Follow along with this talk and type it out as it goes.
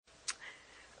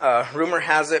Rumor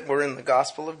has it we're in the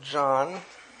Gospel of John.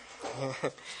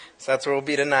 So that's where we'll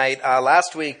be tonight.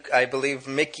 Last week, I believe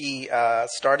Mickey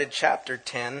started chapter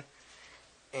 10.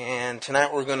 And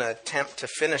tonight we're going to attempt to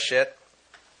finish it.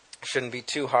 Shouldn't be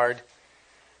too hard.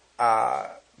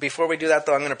 Before we do that,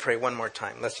 though, I'm going to pray one more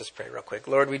time. Let's just pray real quick.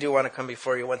 Lord, we do want to come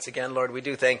before you once again. Lord, we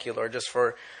do thank you, Lord, just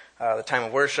for the time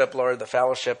of worship, Lord, the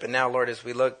fellowship. And now, Lord, as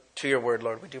we look to your word,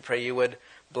 Lord, we do pray you would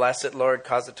bless it, Lord,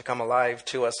 cause it to come alive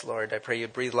to us, Lord. I pray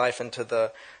you'd breathe life into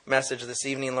the message this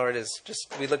evening, Lord, as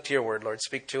just we look to your word, Lord.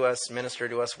 Speak to us, minister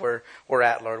to us where we're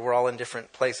at, Lord. We're all in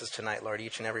different places tonight, Lord,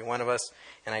 each and every one of us.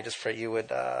 And I just pray you would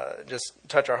just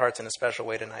touch our hearts in a special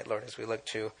way tonight, Lord, as we look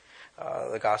to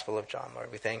the Gospel of John, Lord.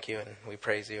 We thank you and we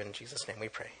praise you. In Jesus' name we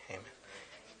pray. Amen.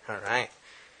 All right.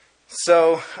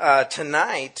 So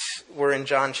tonight we're in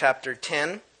John chapter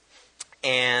 10,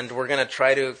 and we're going to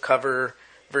try to cover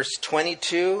verse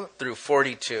 22 through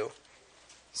 42.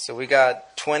 So we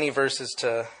got 20 verses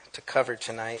to cover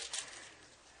tonight.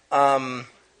 A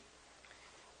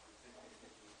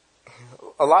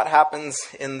lot happens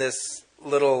in this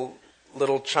little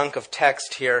chunk of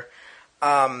text here.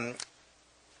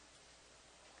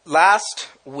 Last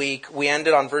week we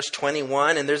ended on verse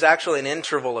 21, and there's actually an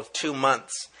interval of 2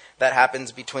 months that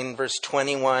happens between verse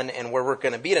 21 and where we're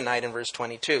going to be tonight in verse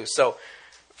 22. So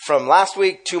from last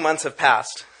week, 2 months have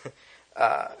passed,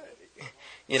 so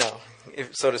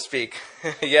to speak.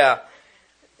 Yeah,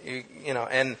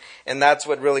 and that's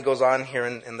what really goes on here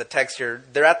in the text here.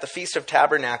 They're at the Feast of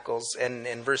Tabernacles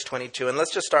in verse 22. And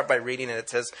let's just start by reading it.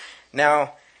 It says,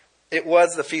 "Now it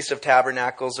was the Feast of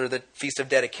Tabernacles, or the Feast of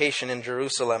Dedication in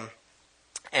Jerusalem,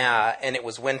 and it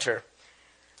was winter.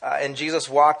 And Jesus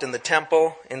walked in the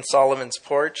temple in Solomon's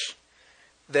porch.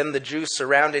 Then the Jews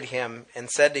surrounded him and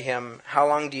said to him, 'How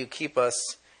long do you keep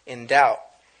us in doubt?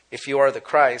 If you are the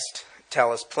Christ,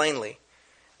 tell us plainly.'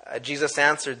 Jesus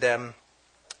answered them,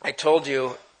 'I told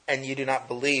you, and you do not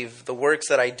believe. The works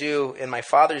that I do in my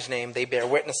Father's name, they bear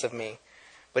witness of me.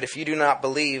 But if you do not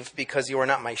believe, because you are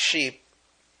not my sheep,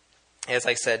 as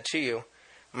I said to you,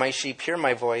 my sheep hear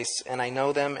my voice, and I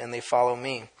know them, and they follow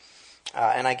me.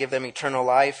 And I give them eternal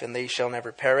life, and they shall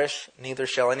never perish, neither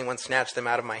shall anyone snatch them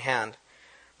out of my hand.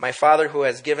 My Father who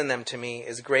has given them to me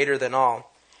is greater than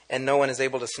all, and no one is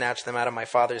able to snatch them out of my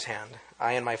Father's hand.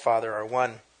 I and my Father are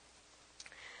one.'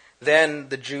 Then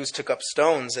the Jews took up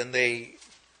stones, and they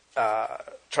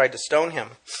tried to stone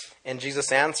him. And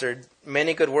Jesus answered,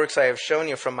 'Many good works I have shown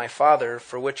you from my Father.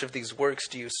 For which of these works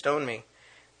do you stone me?'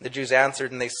 The Jews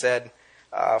answered, and they said,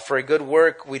 'For a good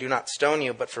work we do not stone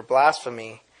you, but for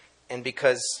blasphemy, and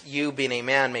because you, being a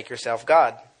man, make yourself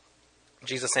God.'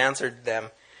 Jesus answered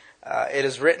them, 'It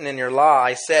is written in your law,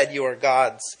 I said you are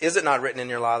gods. Is it not written in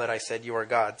your law that I said you are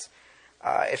gods?'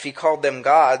 If he called them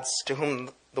gods, to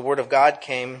whom the word of God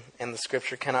came, and the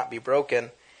scripture cannot be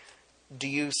broken, do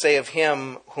you say of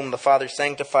him whom the Father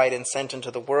sanctified and sent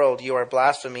into the world, you are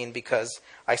blaspheming because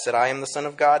I said I am the Son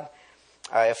of God?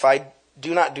 If I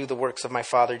do not do the works of my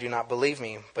Father, do not believe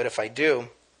me. But if I do,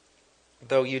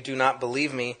 though you do not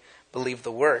believe me, believe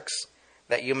the works,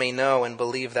 that you may know and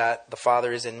believe that the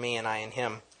Father is in me and I in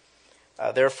him.'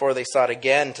 Therefore they sought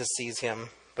again to seize him,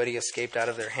 but he escaped out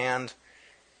of their hand.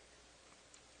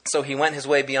 So he went his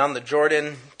way beyond the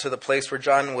Jordan to the place where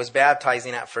John was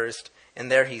baptizing at first,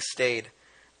 and there he stayed.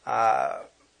 Then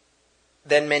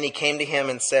many came to him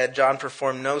and said, 'John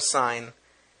performed no sign,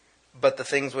 but the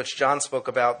things which John spoke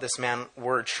about this man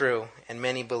were true,' and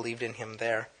many believed in him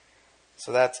there."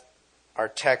 So that's our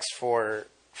text for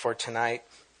tonight.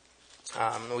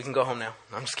 We can go home now.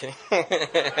 No, I'm just kidding.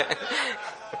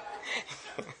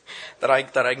 that I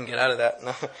can get out of that.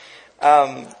 No.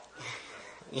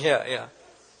 Yeah.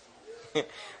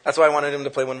 That's why I wanted him to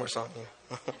play one more song.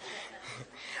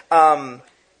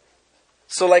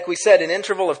 So like we said, an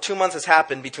interval of 2 months has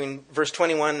happened between verse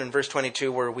 21 and verse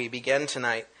 22 where we begin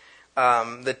tonight.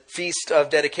 The Feast of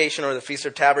Dedication, or the Feast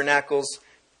of Tabernacles,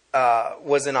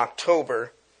 was in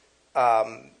October,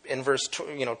 in verse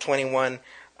 21.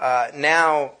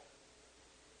 Now,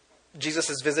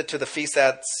 Jesus' visit to the feast,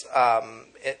 and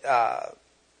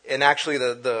actually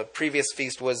the previous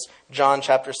feast was John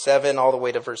chapter 7 all the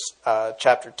way to verse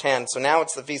chapter 10. So now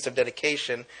it's the Feast of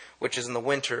Dedication, which is in the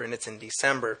winter, and it's in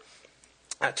December.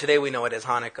 Today we know it as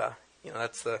Hanukkah.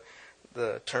 That's the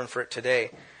term for it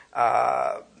today.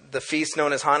 The feast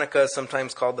known as Hanukkah is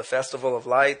sometimes called the Festival of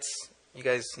Lights. You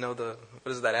guys know what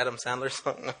is that, Adam Sandler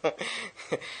song?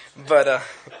 But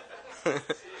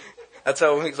that's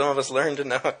how some of us learn to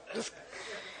know.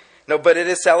 No, but it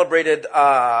is celebrated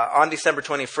on December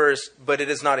 21st, but it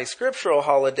is not a scriptural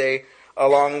holiday,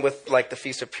 along with like the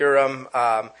Feast of Purim.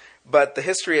 But the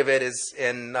history of it is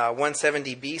in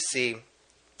 170 BC,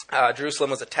 Jerusalem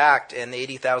was attacked and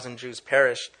 80,000 Jews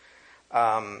perished.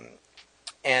 And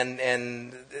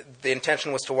the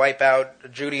intention was to wipe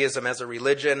out Judaism as a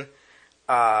religion,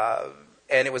 and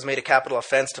it was made a capital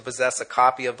offense to possess a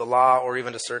copy of the law or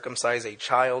even to circumcise a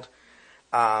child.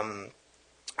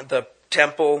 The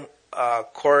temple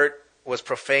court was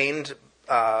profaned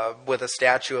with a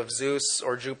statue of Zeus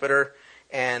or Jupiter,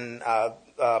 and a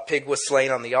pig was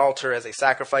slain on the altar as a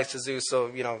sacrifice to Zeus. So,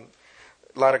 a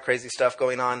lot of crazy stuff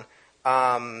going on.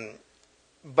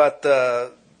 But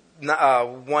the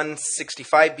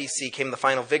 165 BC came the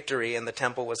final victory, and the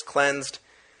temple was cleansed.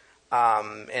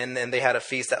 And then they had a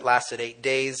feast that lasted 8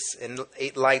 days, and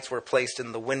 8 lights were placed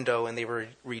in the window, and they were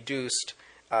reduced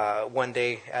 1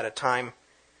 day at a time,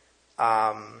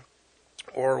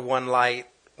 or 1 light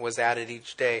was added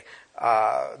each day.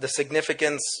 The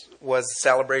significance was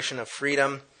celebration of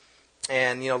freedom,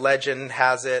 and legend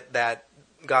has it that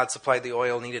God supplied the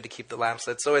oil needed to keep the lamps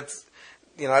lit. So it's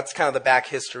that's kind of the back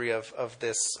history of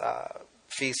this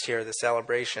feast here, the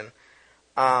celebration.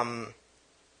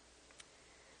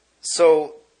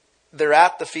 So they're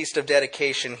at the Feast of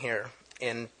Dedication here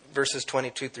in verses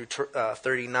 22 through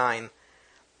 39.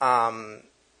 And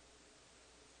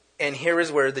here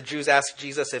is where the Jews ask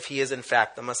Jesus if he is in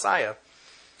fact the Messiah.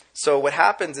 So what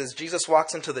happens is Jesus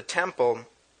walks into the temple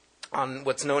on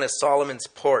what's known as Solomon's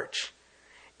porch.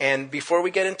 And before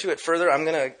we get into it further, I'm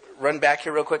going to run back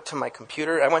here real quick to my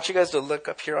computer. I want you guys to look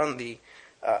up here on the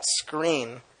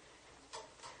screen.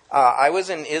 I was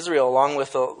in Israel along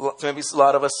with maybe some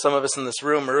of us in this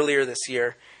room earlier this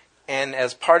year. And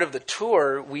as part of the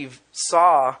tour, we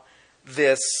saw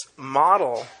this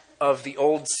model of the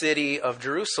old city of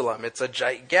Jerusalem. It's a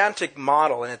gigantic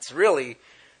model, and it's really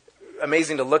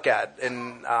amazing to look at.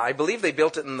 And I believe they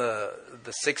built it in the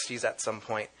 60s at some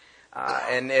point.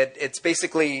 And it's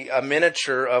basically a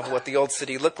miniature of what the old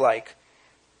city looked like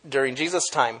during Jesus'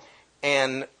 time.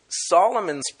 And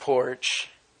Solomon's porch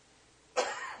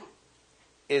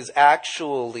is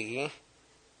actually,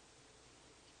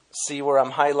 see where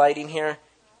I'm highlighting here?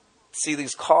 See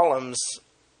these columns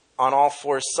on all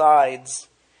 4 sides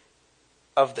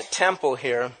of the temple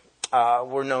here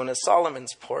were known as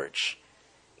Solomon's porch.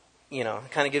 It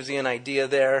kind of gives you an idea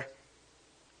there.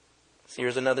 So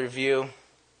here's another view.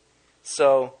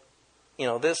 So,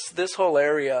 this whole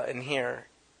area in here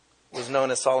was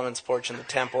known as Solomon's porch in the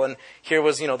temple. And here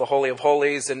was, the Holy of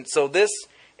Holies. And so this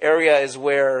area is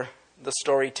where the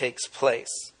story takes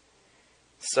place.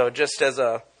 So just as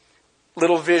a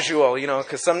little visual,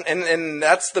 because and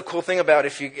that's the cool thing about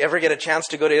if you ever get a chance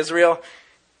to go to Israel,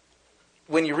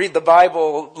 when you read the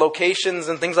Bible, locations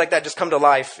and things like that just come to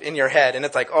life in your head. And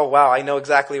it's like, oh, wow, I know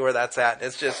exactly where that's at.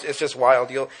 It's just wild.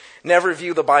 You'll never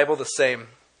view the Bible the same.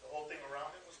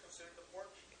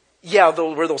 Yeah,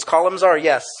 where those columns are,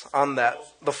 yes, on the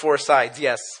 4 sides,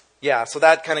 yes. Yeah, so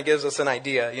that kind of gives us an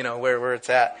idea, where it's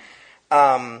at.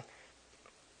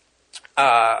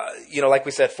 Like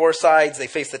we said, 4 sides, they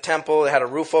faced the temple, they had a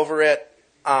roof over it.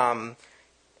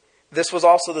 This was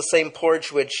also the same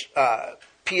porch which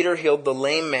Peter healed the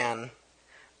lame man,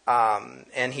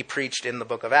 and he preached in the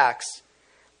book of Acts.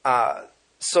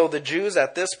 So the Jews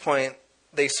at this point,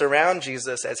 they surround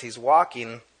Jesus as he's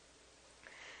walking.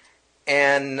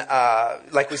 And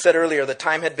like we said earlier, the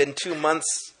time had been 2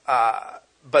 months,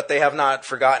 but they have not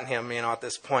forgotten him, at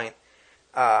this point.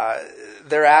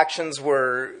 Their actions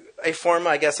were a form,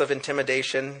 I guess, of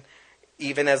intimidation,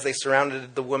 even as they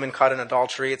surrounded the woman caught in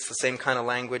adultery. It's the same kind of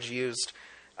language used.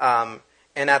 And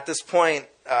at this point,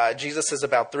 Jesus is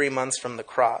about 3 months from the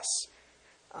cross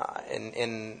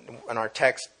in our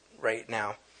text right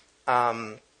now.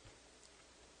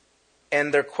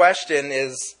 And their question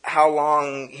is how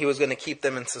long he was going to keep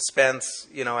them in suspense,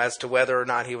 as to whether or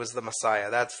not he was the Messiah.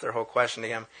 That's their whole question to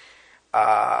him.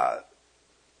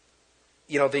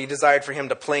 They desired for him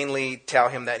to plainly tell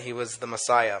him that he was the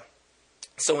Messiah.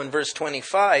 So in verse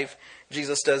 25,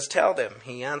 Jesus does tell them.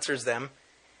 He answers them.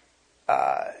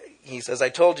 He says, I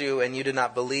told you, and you did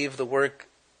not believe the work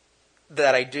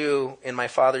that I do in my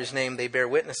Father's name. They bear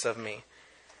witness of me.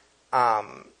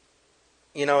 And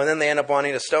then they end up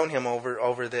wanting to stone him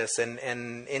over this.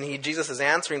 And Jesus is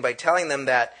answering by telling them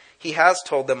that he has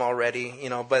told them already,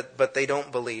 but they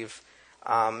don't believe.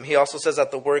 He also says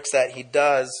that the works that he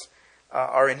does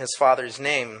are in his Father's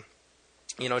name.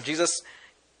 Jesus,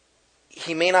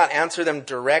 he may not answer them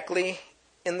directly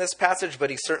in this passage, but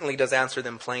he certainly does answer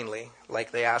them plainly,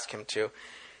 like they ask him to.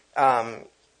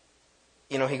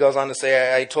 He goes on to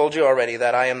say, I told you already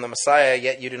that I am the Messiah,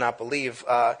 yet you do not believe.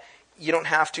 You don't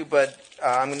have to, but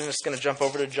I'm just going to jump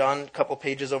over to John, a couple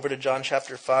pages over to John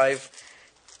chapter 5.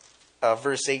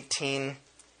 verse 18.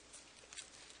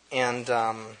 And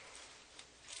I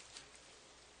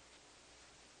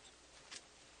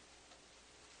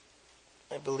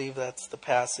believe that's the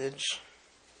passage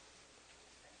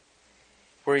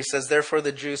where he says, "Therefore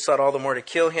the Jews sought all the more to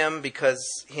kill him,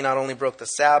 because he not only broke the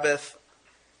Sabbath,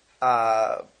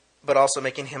 but also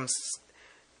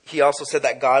he also said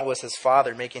that God was his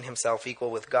Father, making himself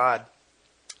equal with God.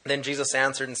 Then Jesus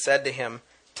answered and said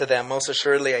to them, Most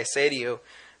assuredly I say to you,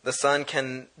 the Son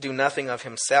can do nothing of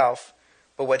himself,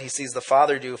 but what he sees the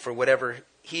Father do, for whatever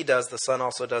he does, the Son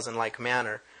also does in like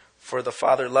manner. For the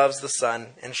Father loves the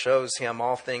Son, and shows him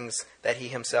all things that he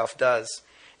himself does.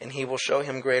 And he will show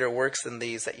him greater works than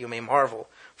these, that you may marvel.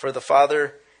 For as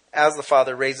the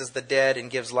Father raises the dead and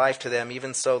gives life to them,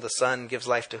 even so the Son gives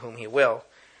life to whom he will.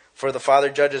 For the Father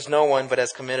judges no one, but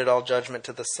has committed all judgment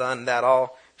to the Son, that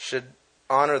all should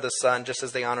honor the Son just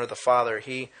as they honor the Father.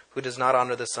 He who does not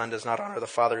honor the Son does not honor the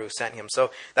Father who sent him."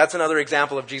 So that's another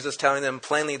example of Jesus telling them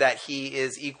plainly that he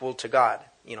is equal to God,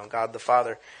 God the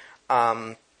Father.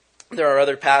 There are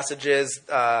other passages,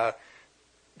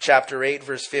 chapter 8,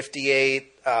 verse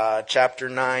 58, chapter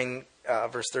 9,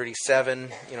 verse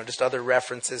 37, just other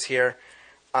references here.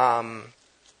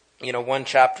 One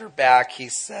chapter back, he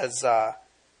says,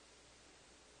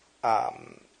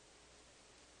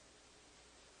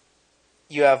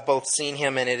 "You have both seen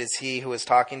him, and it is he who is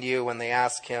talking to you," when they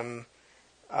ask him.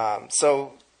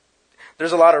 So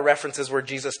there's a lot of references where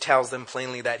Jesus tells them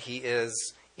plainly that he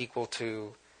is equal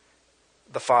to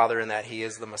the Father and that he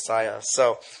is the Messiah.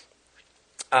 So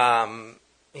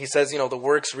he says, the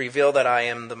works reveal that I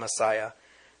am the Messiah.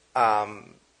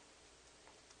 I'm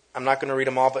not going to read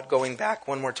them all, but going back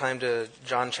one more time to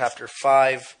John chapter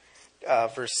 5,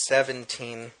 verse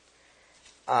 17.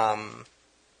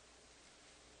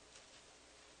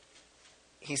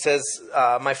 He says,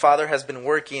 "My Father has been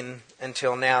working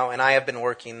until now, and I have been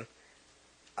working."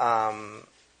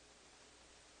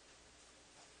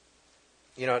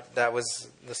 That was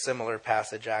the similar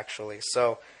passage, actually.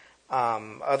 So,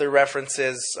 other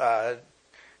references,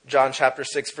 John chapter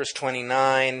 6, verse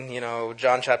 29,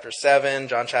 John chapter 7,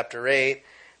 John chapter 8.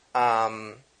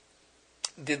 The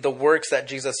works that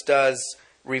Jesus does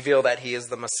reveal that he is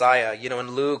the Messiah.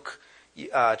 In Luke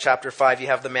chapter 5, you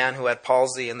have the man who had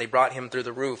palsy, and they brought him through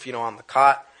the roof, on the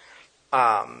cot.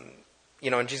 And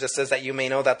Jesus says that you may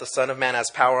know that the Son of Man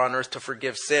has power on earth to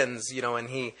forgive sins, and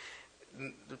he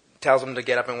tells him to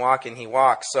get up and walk, and he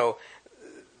walks. So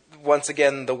once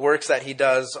again, the works that he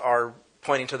does are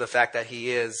pointing to the fact that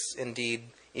he is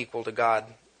indeed equal to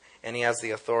God, and he has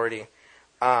the authority.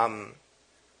 And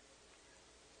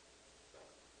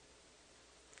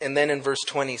then in verse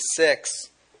 26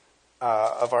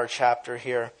 of our chapter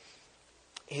here,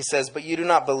 he says, "But you do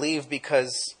not believe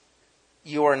because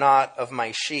you are not of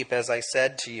my sheep, as I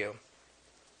said to you."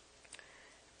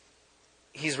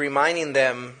 He's reminding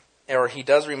them, or he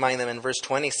does remind them in verse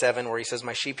 27, where he says,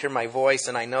 "My sheep hear my voice,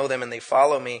 and I know them, and they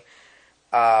follow me."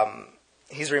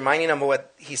 He's reminding them of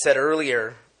what he said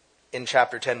earlier in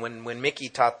chapter 10 when Mickey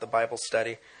taught the Bible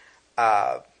study,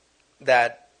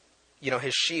 that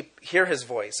his sheep hear his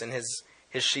voice, and his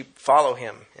sheep follow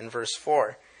him in verse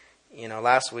 4.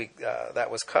 Last week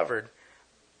that was covered.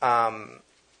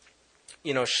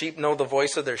 Sheep know the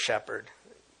voice of their shepherd,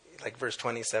 like verse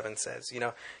 27 says.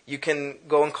 You can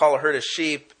go and call a herd of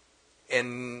sheep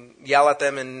and yell at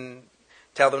them and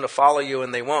tell them to follow you,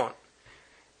 and they won't.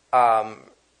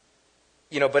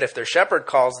 But if their shepherd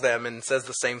calls them and says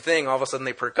the same thing, all of a sudden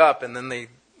they perk up, and then they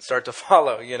start to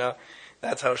follow.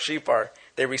 That's how sheep are.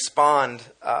 They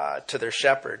respond to their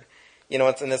shepherd.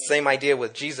 It's in the same idea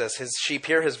with Jesus. His sheep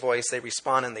hear his voice, they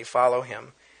respond, and they follow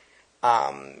him.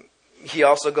 He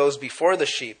also goes before the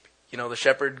sheep. The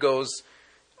shepherd goes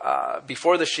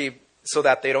before the sheep so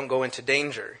that they don't go into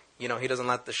danger. He doesn't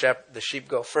let the sheep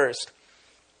go first.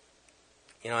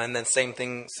 And then same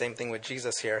thing with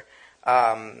Jesus here.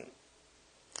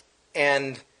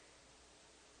 And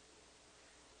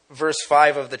verse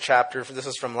 5 of the chapter, this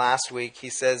is from last week, he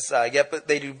says, "Yet but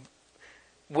they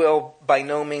will by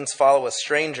no means follow a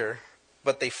stranger,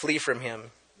 but they flee from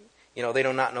him." They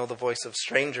do not know the voice of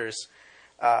strangers.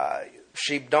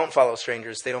 Sheep don't follow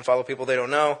strangers. They don't follow people they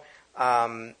don't know.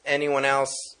 Anyone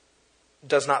else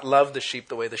does not love the sheep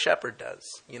the way the shepherd does.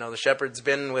 The shepherd's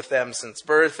been with them since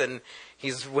birth, and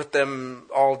he's with them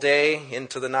all day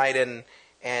into the night, and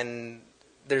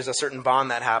there's a certain bond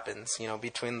that happens,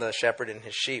 between the shepherd and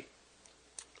his sheep.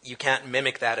 You can't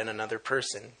mimic that in another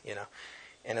person,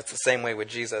 and it's the same way with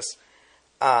Jesus.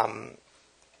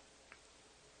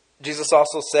 Jesus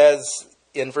also says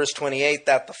in verse 28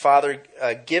 that the Father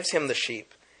gives him the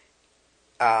sheep.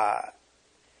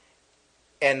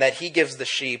 and that he gives the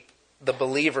sheep, the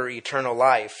believer, eternal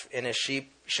life, and his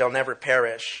sheep shall never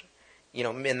perish.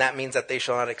 And that means that they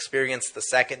shall not experience the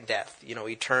second death,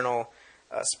 eternal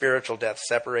spiritual death,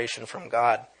 separation from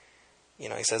God.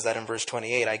 He says that in verse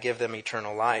 28, I give them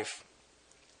eternal life.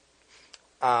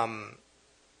 It's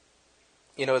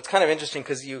kind of interesting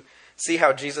because you see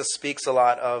how Jesus speaks a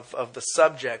lot of the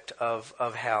subject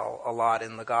of hell a lot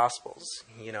in the Gospels.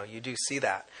 You do see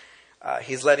that.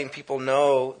 He's letting people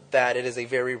know that it is a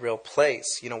very real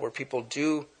place, where people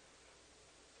do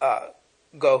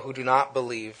go who do not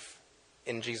believe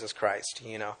in Jesus Christ.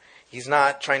 He's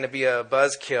not trying to be a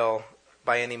buzzkill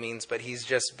by any means, but he's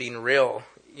just being real,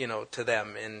 to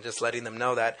them and just letting them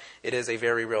know that it is a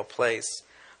very real place.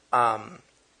 And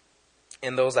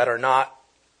those that are not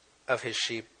of his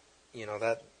sheep,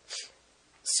 that.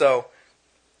 So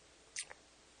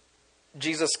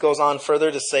Jesus goes on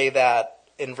further to say that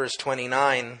in verse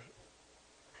 29,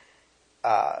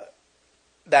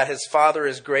 that his Father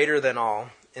is greater than all,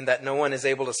 and that no one is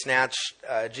able to snatch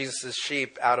Jesus'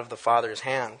 sheep out of the Father's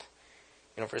hand.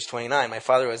 Verse 29, my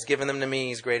Father has given them to me,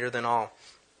 he's greater than all.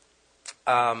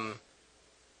 1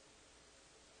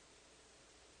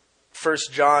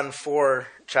 John 4,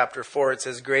 chapter 4, it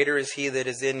says, greater is he that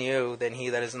is in you than he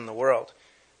that is in the world.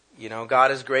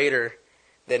 God is greater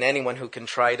than anyone who can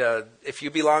try to, if you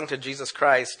belong to Jesus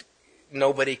Christ,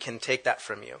 nobody can take that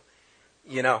from you.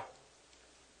 1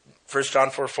 John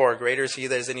 4:4, greater is he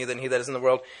that is in you than he that is in the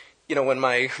world. When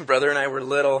my brother and I were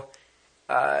little,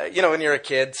 when you're a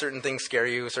kid, certain things scare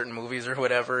you, certain movies or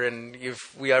whatever, and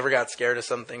if we ever got scared of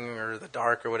something or the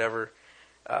dark or whatever,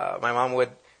 my mom would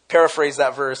paraphrase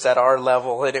that verse at our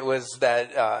level, and it was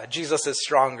that Jesus is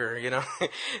stronger,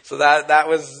 So that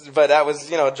was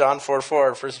John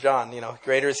 4:4, 1 John,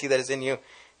 greater is he that is in you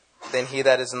than he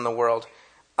that is in the world.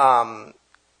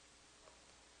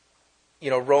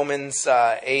 Romans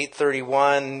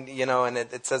 8:31, and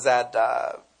it says that,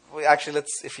 actually,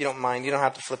 if you don't mind, you don't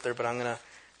have to flip there, but I'm going to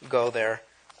go there.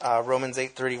 Romans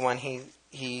 8:31,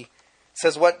 he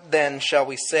says, what then shall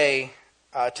we say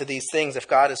to these things? If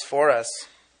God is for us,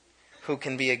 who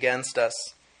can be against us?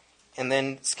 And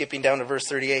then skipping down to verse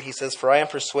 38, he says, for I am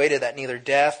persuaded that neither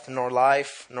death, nor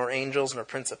life, nor angels, nor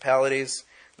principalities,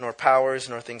 nor powers,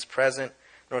 nor things present,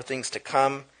 nor things to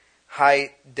come,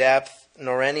 height, depth,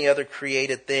 nor any other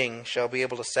created thing shall be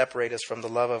able to separate us from the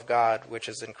love of God, which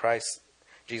is in Christ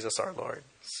Jesus our Lord.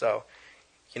 So,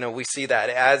 we see that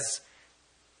as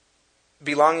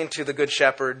belonging to the Good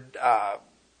Shepherd,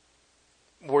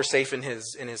 we're safe in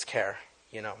his care.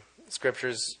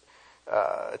 Scriptures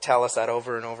tell us that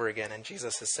over and over again, and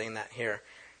Jesus is saying that here.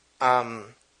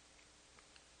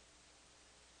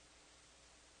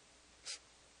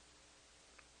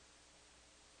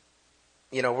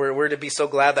 We're to be so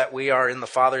glad that we are in the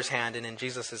Father's hand and in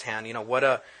Jesus' hand. What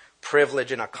a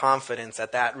privilege and a confidence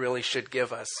that really should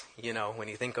give us, when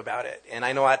you think about it. And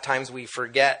I know at times we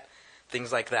forget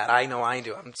things like that. I know I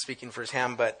do. I'm speaking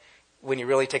firsthand, but when you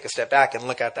really take a step back and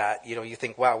look at that, you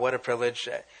think, wow, what a privilege,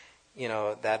 that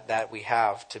we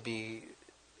have to be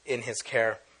in his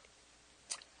care.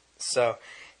 So,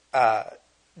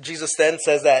 Jesus then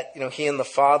says that, he and the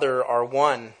Father are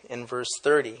one in verse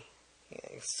 30.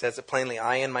 He says it plainly,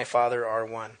 I and my Father are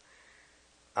one.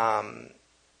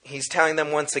 He's telling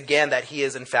them once again that he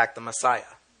is in fact the Messiah,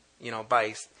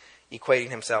 by equating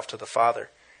himself to the Father.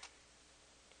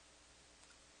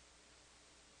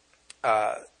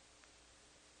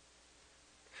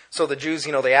 So the Jews,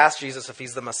 they ask Jesus if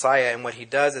he's the Messiah, and what he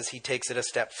does is he takes it a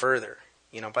step further,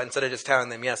 but instead of just telling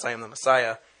them, yes, I am the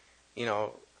Messiah,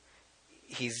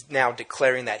 he's now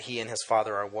declaring that he and his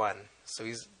Father are one. So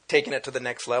he's taking it to the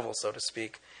next level, so to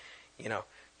speak.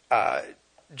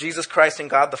 Jesus Christ and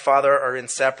God the Father are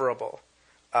inseparable.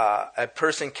 A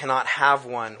person cannot have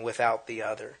one without the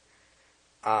other.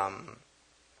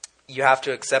 You have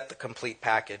to accept the complete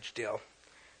package deal.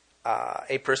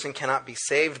 A person cannot be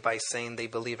saved by saying they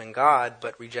believe in God,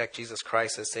 but reject Jesus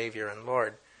Christ as Savior and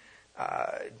Lord.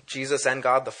 Jesus and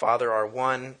God the Father are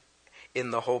one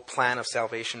in the whole plan of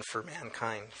salvation for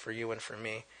mankind, for you and for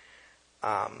me.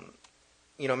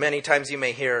 Many times you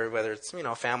may hear, whether it's,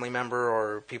 a family member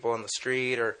or people on the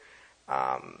street or,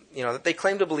 that they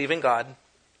claim to believe in God,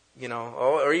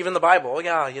 or even the Bible. Oh,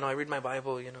 yeah, I read my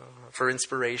Bible, for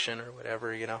inspiration or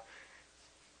whatever,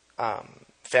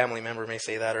 family member may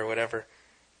say that or whatever.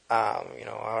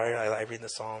 I read the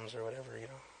Psalms or whatever,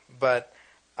 But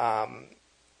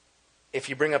if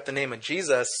you bring up the name of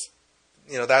Jesus,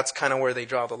 that's kind of where they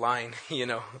draw the line,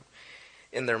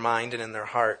 in their mind and in their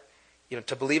heart.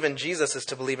 To believe in Jesus is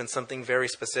to believe in something very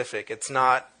specific. It's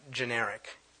not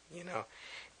generic,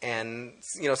 And,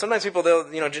 sometimes people,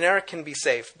 generic can be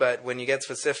safe, but when you get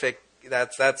specific,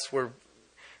 that's where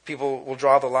people will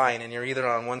draw the line, and you're either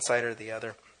on one side or the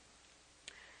other.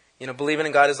 Believing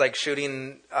in God is like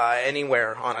shooting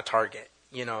anywhere on a target.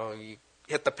 You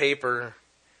hit the paper,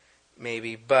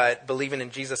 maybe, but believing in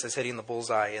Jesus is hitting the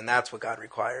bullseye, and that's what God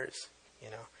requires.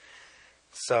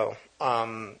 So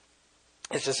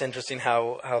it's just interesting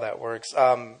how that works.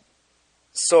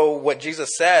 So what Jesus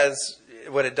says,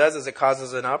 what it does is it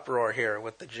causes an uproar here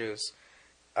with the Jews.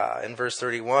 In verse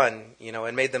 31,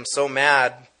 it made them so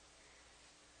mad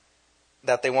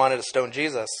that they wanted to stone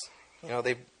Jesus.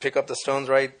 They pick up the stones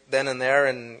right then and there,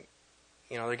 and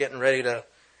they're getting ready to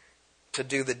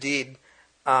do the deed.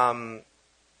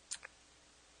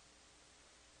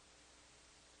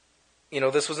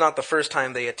 This was not the first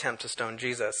time they attempt to stone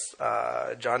Jesus.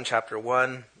 John chapter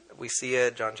 1, we see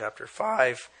it. John chapter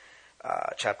 5,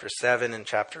 chapter 7, and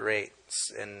chapter 8.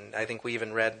 And I think we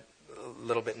even read a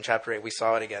little bit in chapter 8. We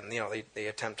saw it again. They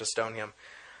attempt to stone him.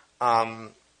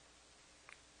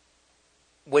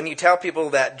 When you tell people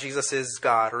that Jesus is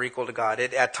God or equal to God,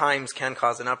 it at times can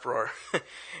cause an uproar,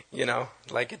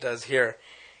 like it does here.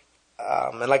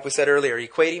 And like we said earlier,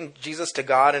 equating Jesus to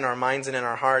God in our minds and in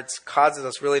our hearts causes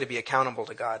us really to be accountable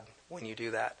to God when you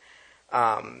do that.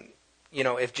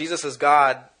 If Jesus is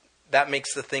God, that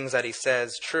makes the things that he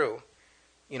says true,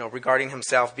 regarding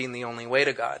himself being the only way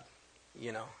to God.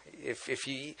 If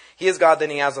he is God, then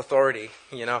he has authority,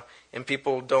 and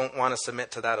people don't want to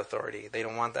submit to that authority. They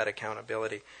don't want that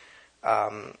accountability.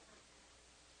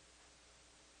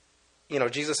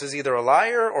 Jesus is either a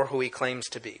liar or who he claims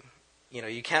to be.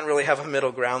 You can't really have a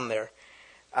middle ground there.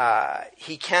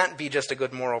 He can't be just a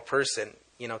good moral person,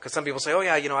 because some people say, oh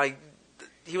yeah,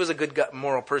 he was a good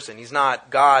moral person. He's not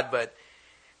God, but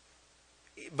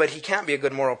he can't be a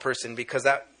good moral person because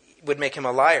that would make him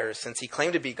a liar since he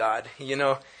claimed to be God,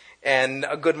 and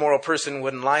a good moral person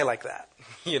wouldn't lie like that,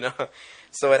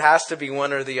 So it has to be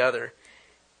one or the other,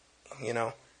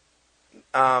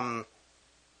 So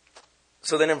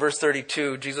then in verse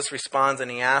 32, Jesus responds and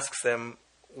he asks them,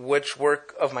 which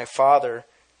work of my Father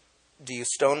do you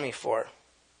stone me for?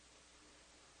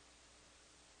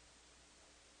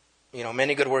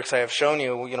 Many good works I have shown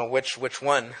you, which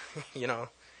one,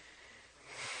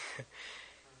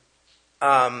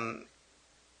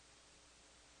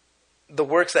 The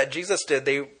works that Jesus did,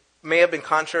 they may have been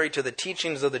contrary to the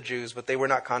teachings of the Jews, but they were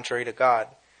not contrary to God.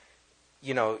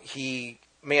 He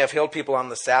may have healed people on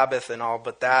the Sabbath and all,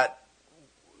 but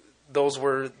those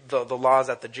were the laws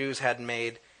that the Jews had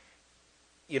made,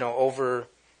 over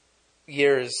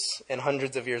years and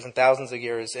hundreds of years and thousands of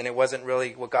years, and it wasn't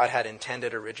really what God had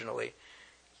intended originally.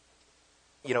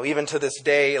 Even to this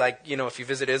day, if you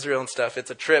visit Israel and stuff,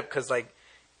 it's a trip because,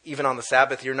 even on the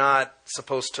Sabbath, you're not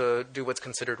supposed to do what's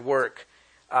considered work.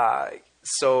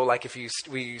 So,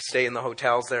 we stay in the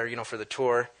hotels there, for the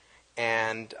tour.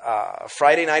 And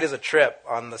Friday night is a trip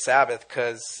on the Sabbath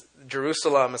because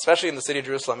Jerusalem, especially in the city of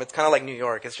Jerusalem, it's kind of like New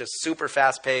York. It's just super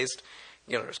fast-paced.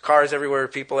 There's cars everywhere,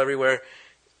 people everywhere.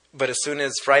 But as soon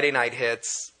as Friday night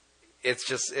hits,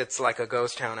 it's like a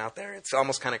ghost town out there. It's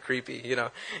almost kind of creepy,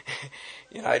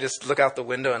 I just look out the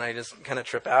window and I just kind of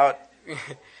trip out.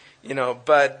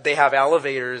 But they have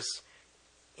elevators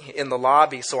in the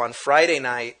lobby. So on Friday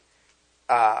night,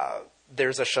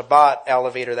 there's a Shabbat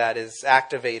elevator that is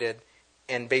activated,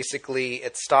 and basically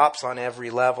it stops on every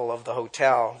level of the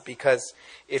hotel because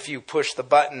if you push the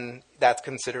button, that's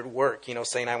considered work,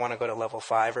 saying I want to go to level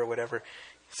 5 or whatever.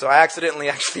 So I accidentally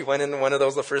actually went into one of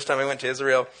those the first time I went to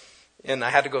Israel, and I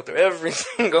had to go through every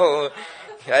single...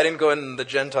 I didn't go in the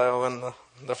Gentile one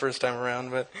the first time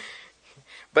around, but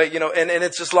and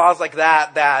it's just laws like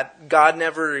that God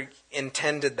never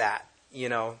intended that,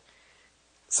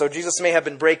 So Jesus may have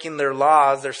been breaking their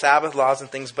laws, their Sabbath laws and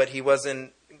things, but he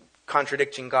wasn't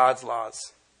contradicting God's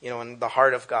laws, in the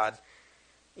heart of God.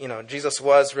 Jesus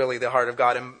was really the heart of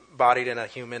God embodied in a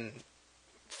human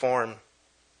form.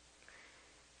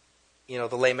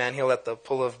 The lame man healed at the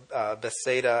pool of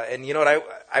Bethsaida. And you know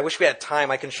what, I wish we had time.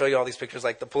 I can show you all these pictures,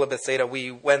 like the pool of Bethsaida.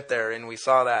 We went there and we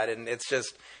saw that, and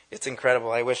it's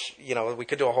incredible. I wish, we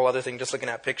could do a whole other thing just looking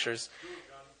at pictures.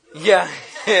 Yeah.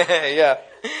 Yeah.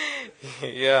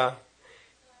 Yeah.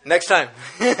 Next time.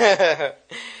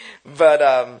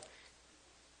 But,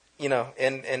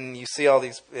 and you see all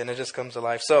these, and it just comes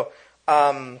alive. So,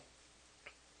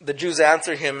 the Jews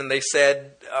answered him and they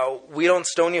said, we don't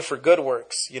stone you for good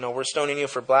works. We're stoning you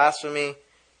for blasphemy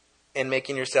and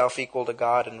making yourself equal to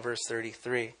God in verse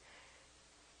 33.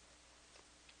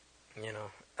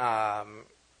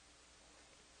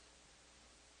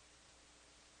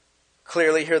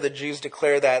 clearly here the Jews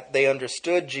declare that they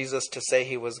understood Jesus to say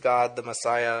he was God, the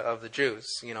Messiah of the Jews.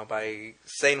 By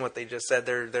saying what they just said,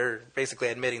 they're basically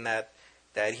admitting that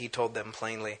he told them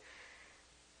plainly.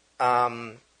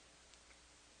 And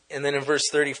then in verse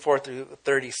 34 through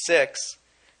 36,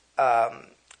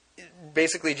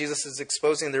 basically Jesus is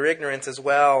exposing their ignorance as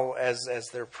well as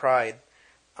their pride.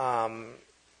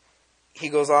 He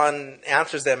goes on,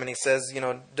 answers them, and he says,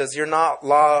 does your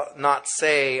law not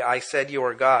say, I said you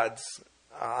are gods,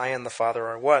 I and the Father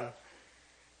are one?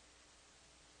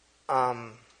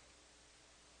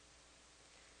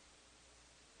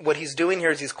 What he's doing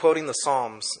here is he's quoting the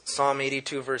Psalms, Psalm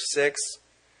 82 verse 6,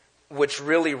 which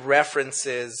really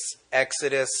references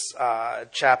Exodus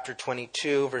chapter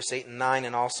 22 verse 8 and 9,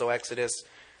 and also Exodus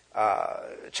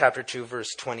chapter 2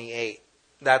 verse 28.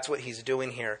 That's what he's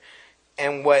doing here.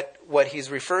 And what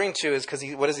he's referring to is, because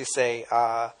what does he say?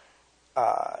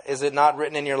 Is it not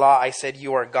written in your law, I said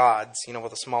you are gods,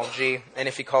 with a small g? And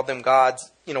if he called them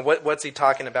gods, what's he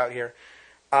talking about here?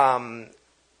 The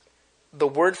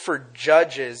word for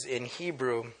judges in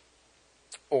Hebrew,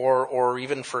 or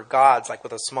even for gods, like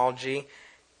with a small g,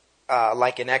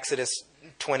 like in Exodus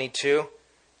 22,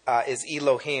 is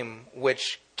Elohim,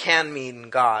 which can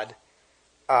mean God.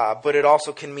 But it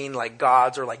also can mean like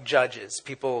gods or like judges,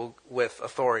 people with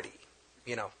authority,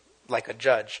 like a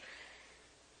judge.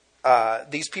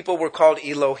 These people were called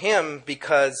Elohim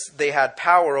because they had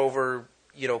power over,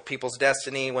 people's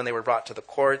destiny when they were brought to the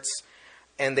courts,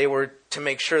 and they were to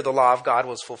make sure the law of God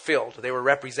was fulfilled. They were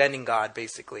representing God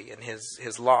basically in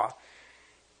his law.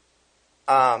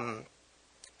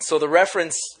 So the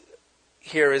reference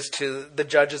here is to the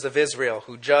judges of Israel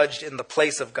who judged in the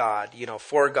place of God,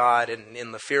 for God and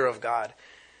in the fear of God.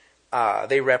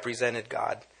 They represented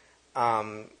God.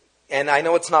 And I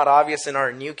know it's not obvious in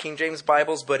our New King James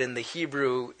Bibles, but in the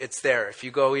Hebrew, it's there. If you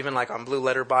go even like on Blue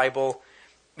Letter Bible,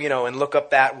 and look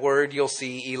up that word, you'll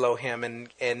see Elohim. And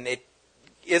it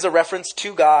is a reference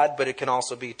to God, but it can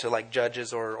also be to like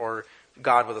judges or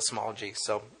God with a small g.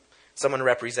 So someone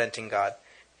representing God.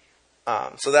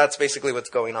 So that's basically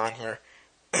what's going on here.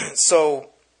 So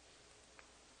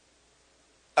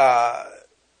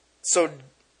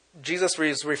Jesus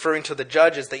is referring to the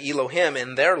judges, the Elohim,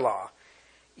 in their law.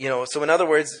 So in other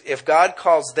words, if God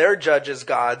calls their judges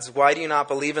gods, why do you not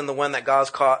believe in the one that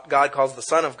God calls the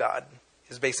Son of God?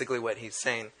 Is basically what he's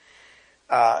saying.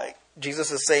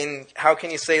 Jesus is saying, how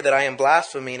can you say that I am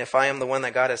blaspheming if I am the one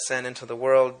that God has sent into the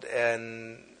world,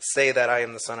 and say that I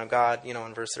am the Son of God,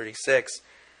 in verse 36.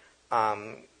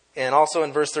 And also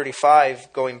in verse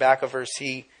 35, going back a verse,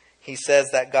 he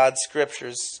says that God's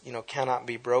scriptures, cannot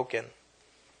be broken.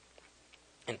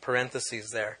 In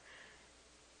parentheses there.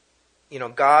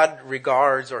 God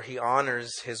regards, or he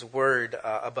honors his word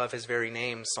above his very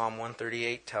name, Psalm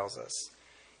 138 tells us.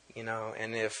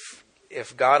 And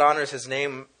if God honors his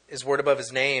word above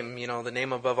his name, the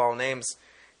name above all names,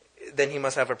 then he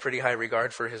must have a pretty high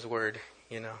regard for his word,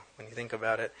 when you think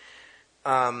about it.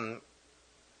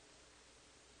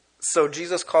 So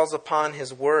Jesus calls upon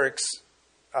his works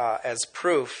as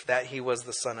proof that he was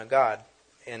the Son of God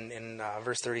in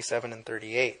verse 37 and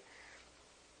 38.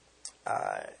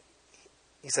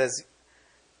 He says,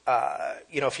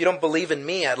 if you don't believe in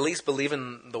me, at least believe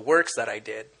in the works that I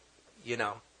did.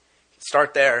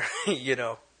 Start there,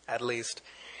 at least.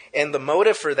 And the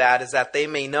motive for that is that they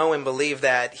may know and believe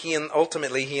that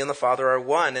ultimately he and the Father are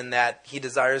one, and that he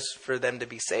desires for them to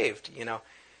be saved,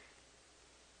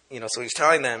 so he's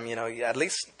telling them, at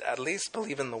least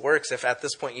believe in the works if at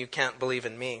this point you can't believe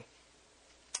in me.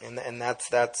 And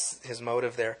that's his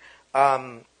motive there.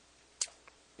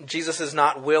 Jesus is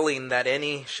not willing that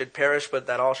any should perish, but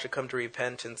that all should come to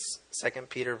repentance. 2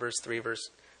 Peter verse 3 verse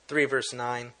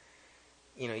 9.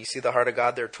 You see the heart of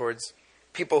God there towards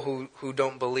people who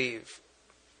don't believe.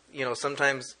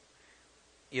 Sometimes,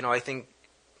 I think,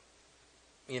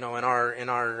 in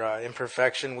our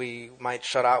imperfection, we might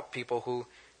shut out people who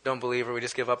don't believe, or we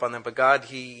just give up on them. But God,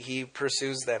 He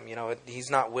pursues them. He's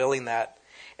not willing that.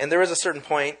 And there is a certain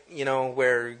point,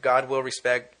 where God will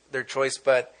respect their choice.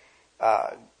 But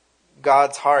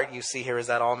God's heart, you see here, is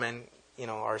that all men,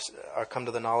 are come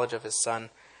to the knowledge of His Son.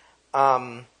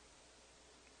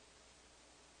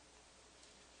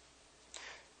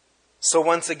 So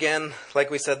once again, like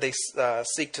we said, they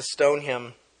seek to stone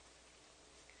him,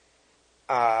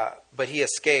 but he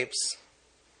escapes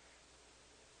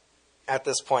at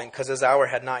this point because his hour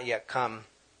had not yet come.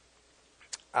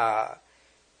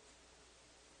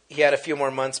 He had a few more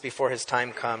months before his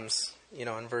time comes.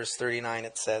 In verse 39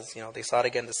 it says, they sought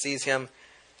again to seize him.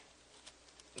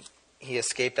 He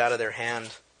escaped out of their hand.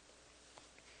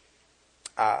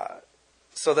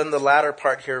 So then the latter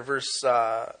part here, verse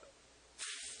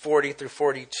 40 through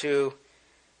 42,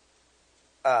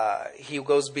 he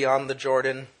goes beyond the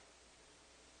Jordan,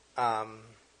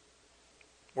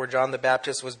 where John the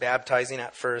Baptist was baptizing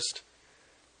at first,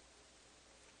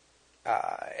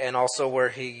 and also where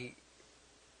he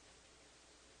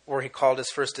called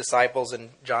his first disciples in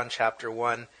John chapter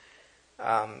 1.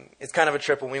 It's kind of a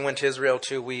trip. When we went to Israel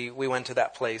too, we went to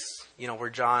that place, where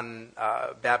John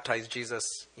baptized Jesus,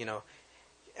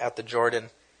 at the Jordan.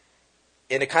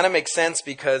 And it kind of makes sense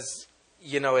because,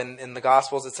 in the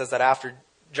Gospels it says that after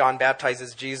John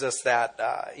baptizes Jesus, that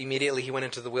immediately he went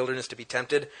into the wilderness to be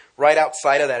tempted. Right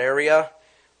outside of that area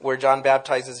where John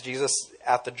baptizes Jesus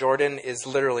at the Jordan is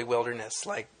literally wilderness,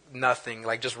 like nothing,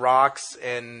 like just rocks,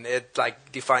 and it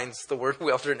like defines the word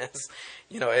wilderness.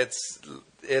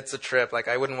 It's a trip. Like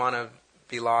I wouldn't want to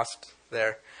be lost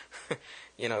there.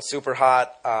 Super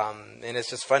hot, and it's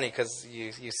just funny because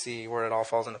you see where it all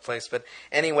falls into place. But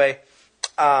anyway,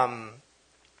 and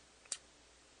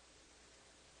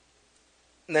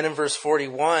then in verse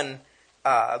 41,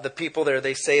 the people there,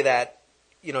 they say that,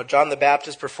 John the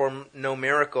Baptist performed no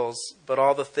miracles, but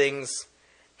all the things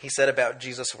he said about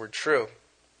Jesus were true.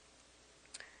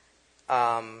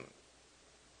 And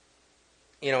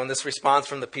this response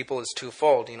from the people is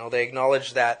twofold. They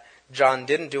acknowledge that John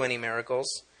didn't do any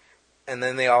miracles, and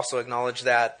then they also acknowledge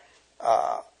that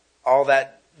all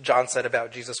that John said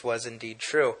about Jesus was indeed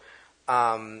true.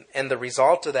 And the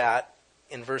result of that,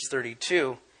 in verse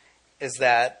 32, is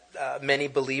that many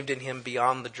believed in him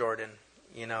beyond the Jordan,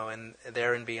 and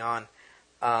there and beyond.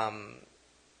 And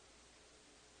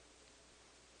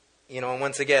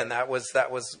once again, that was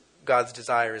God's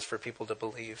desire, is for people to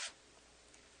believe.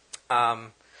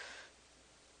 So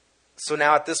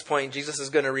now at this point, Jesus is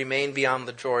going to remain beyond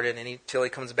the Jordan until he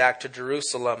comes back to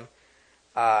Jerusalem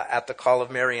at the call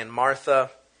of Mary and Martha,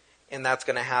 and that's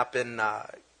going to happen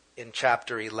in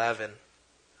chapter 11.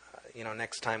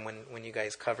 Next time when you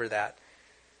guys cover that.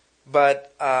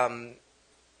 But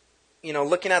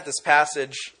looking at this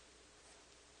passage,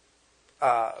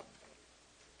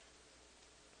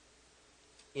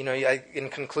 in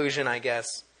conclusion, I guess,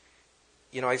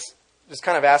 I was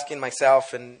kind of asking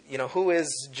myself, and who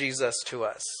is Jesus to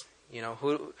us?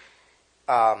 Who,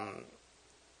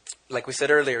 like we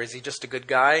said earlier, is he just a good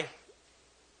guy?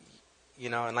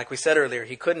 And like we said earlier,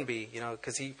 he couldn't be,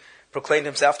 because he proclaimed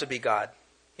himself to be God,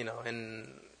 and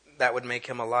that would make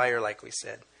him a liar, like we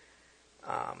said.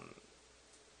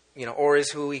 Or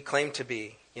is who he claimed to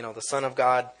be, the Son of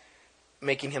God,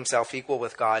 making himself equal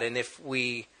with God. And if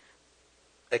we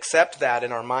accept that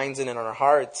in our minds and in our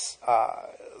hearts,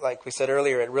 like we said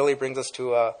earlier, it really brings us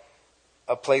to a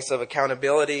place of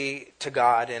accountability to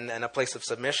God and a place of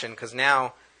submission, because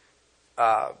now,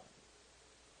 God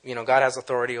has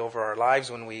authority over our lives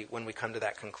when we come to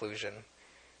that conclusion.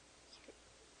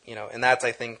 And that's,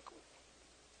 I think,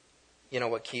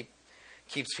 what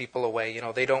keeps people away.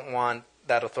 They don't want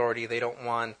that authority. They don't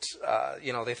want,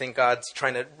 they think God's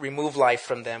trying to remove life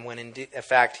from them when in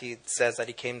fact he says that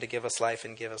he came to give us life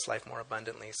and give us life more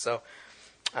abundantly. So,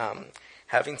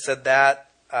 having said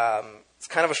that, it's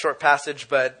kind of a short passage,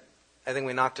 but I think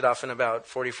we knocked it off in about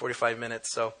 45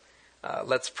 minutes. So,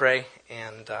 let's pray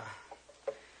and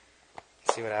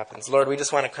see what happens. Lord, we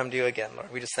just want to come to you again,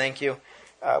 Lord. We just thank you.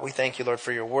 We thank you, Lord,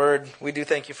 for your word. We do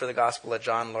thank you for the Gospel of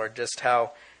John, Lord, just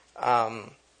how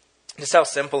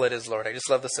simple it is, Lord. I just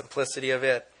love the simplicity of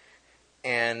it.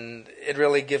 And it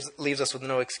really leaves us with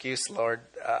no excuse, Lord,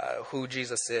 who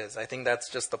Jesus is. I think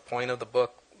that's just the point of the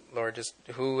book, Lord, just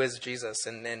who is Jesus,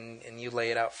 and you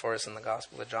lay it out for us in the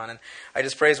Gospel of John. And I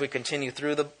just pray as we continue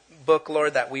through the book,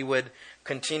 Lord, that we would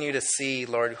continue to see,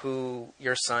 Lord, who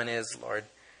your Son is, Lord,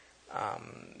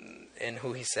 and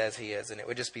who he says he is. And it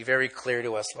would just be very clear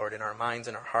to us, Lord, in our minds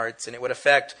and our hearts, and it would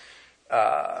affect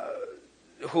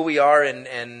who we are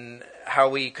and how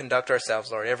we conduct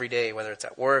ourselves, Lord, every day, whether it's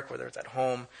at work, whether it's at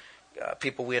home,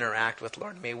 people we interact with,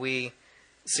 Lord. May we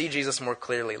see Jesus more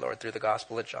clearly, Lord, through the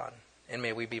Gospel of John, and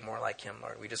may we be more like him,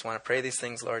 Lord. We just want to pray these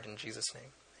things, Lord, in Jesus'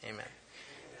 name. Amen.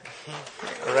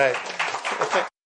 All right.